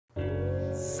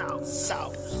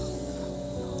South.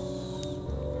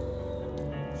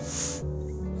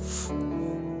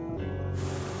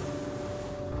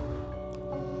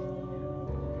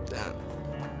 Damn.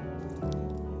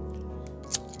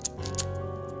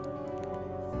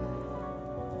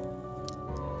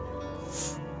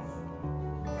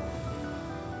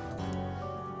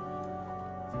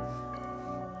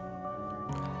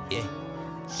 Yeah.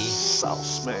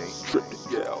 South man, tripping,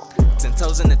 yeah. 10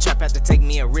 toes in the trap, had to take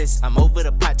me a risk. I'm over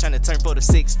the pot, trying to turn 4 to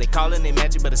 6. They callin' it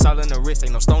magic, but it's all in the wrist.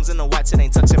 Ain't no stones in the watch, it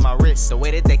ain't touching my wrist. The way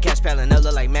that they catch palin' up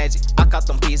look like magic. I caught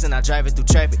them peas and I drive it through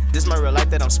traffic. This my real life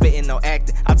that I'm spittin', no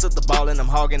acting. I took the ball and I'm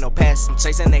hogging, no pass. I'm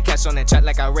chasing that catch on that track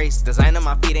like I race. Design on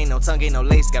my feet, ain't no tongue, ain't no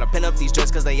lace. Gotta pin up these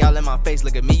dreads cause they all in my face.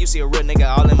 Look at me, you see a real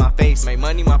nigga all in my face. Made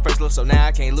money my first love, so now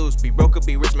I can't lose. Be broke or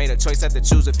be rich, made a choice, had to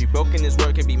choose. If you broke in this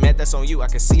world, can be mad, that's on you. I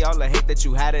can see all the hate that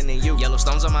you hiding in you. Yellow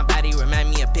stones on my body remind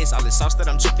me of piss. All this sauce that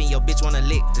I'm tripping, your bitch wanna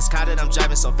lick. This car that I'm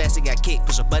driving so fast it got kicked.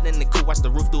 Push a button in the coupe, watch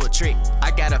the roof do a trick.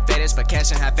 I got a fetish for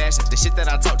cash and high fashion. The shit that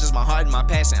I talk just my heart and my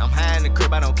passion. I'm high in the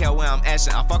crib, I don't care where I'm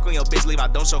ashing. I fuck on your bitch, leave, I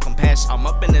don't show compassion. I'm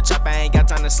up in the trap, I ain't got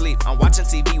time to sleep. I'm watching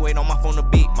TV, wait on my phone to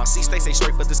beat. My seat stay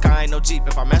straight, but this car ain't no Jeep.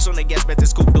 If I mash on the gas, bet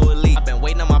this coupe do a leap. I've been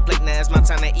waiting on my plate, now it's my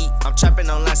time to eat. I'm trapping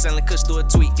online, selling kush through a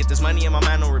tweet. Get this money in my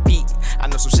mind on repeat. I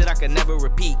know some shit I could never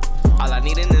repeat. All I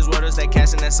need in this world is that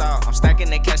cash and that's all. I'm stacking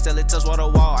that cash till it touch water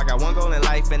wall. I got one goal in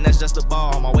life and that's just a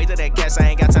ball. On my way to that cash, I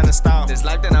ain't got time to stall. This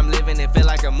life that I'm living, it feel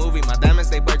like a movie. My diamonds,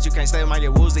 they burnt, you can't stay with my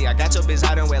get woozy. I got your bitch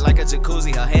hot and wet like a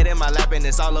jacuzzi. Her head in my lap and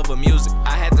it's all over music.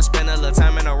 I had to spend a little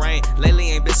time in the rain.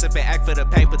 Lately ain't been sipping, act for the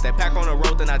pain. Put that pack on the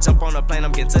road, then I jump on the plane.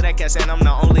 I'm getting to that cash and I'm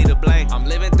not only to blame. I'm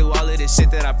living through all of this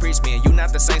shit that I preach. Me and you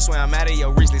not the same, swear I'm out of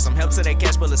your reach. Need some help to that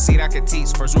cash, but a seat I can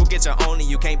teach. First rule, get your own and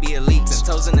you can't be elite. 10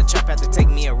 toes in the trap, had to take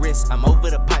me a risk. I'm over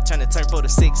the pot, trying to turn 4 to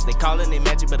 6. They callin' it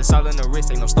magic, but it's all in the wrist.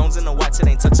 Ain't no stones in the watch, it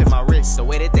ain't touching my wrist. The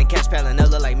way that they catch palin' up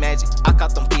look like magic. I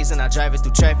caught them peas and I drive it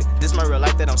through traffic. This my real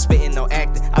life that I'm spittin', no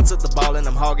acting. I took the ball and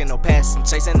I'm hogging, no pass. I'm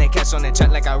chasing that catch on that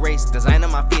track like I race. Design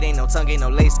on my feet, ain't no tongue, ain't no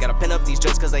lace. Gotta pin up these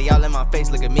dreads cause they all in my face.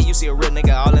 Look at me, you see a real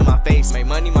nigga all in my face. Made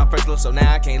money my first love, so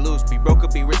now I can't lose. Be broke or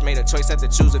be rich, made a choice, had to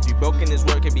choose. If you broke in this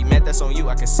world, can be mad, that's on you.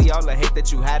 I can see all the hate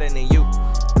that you hiding in you.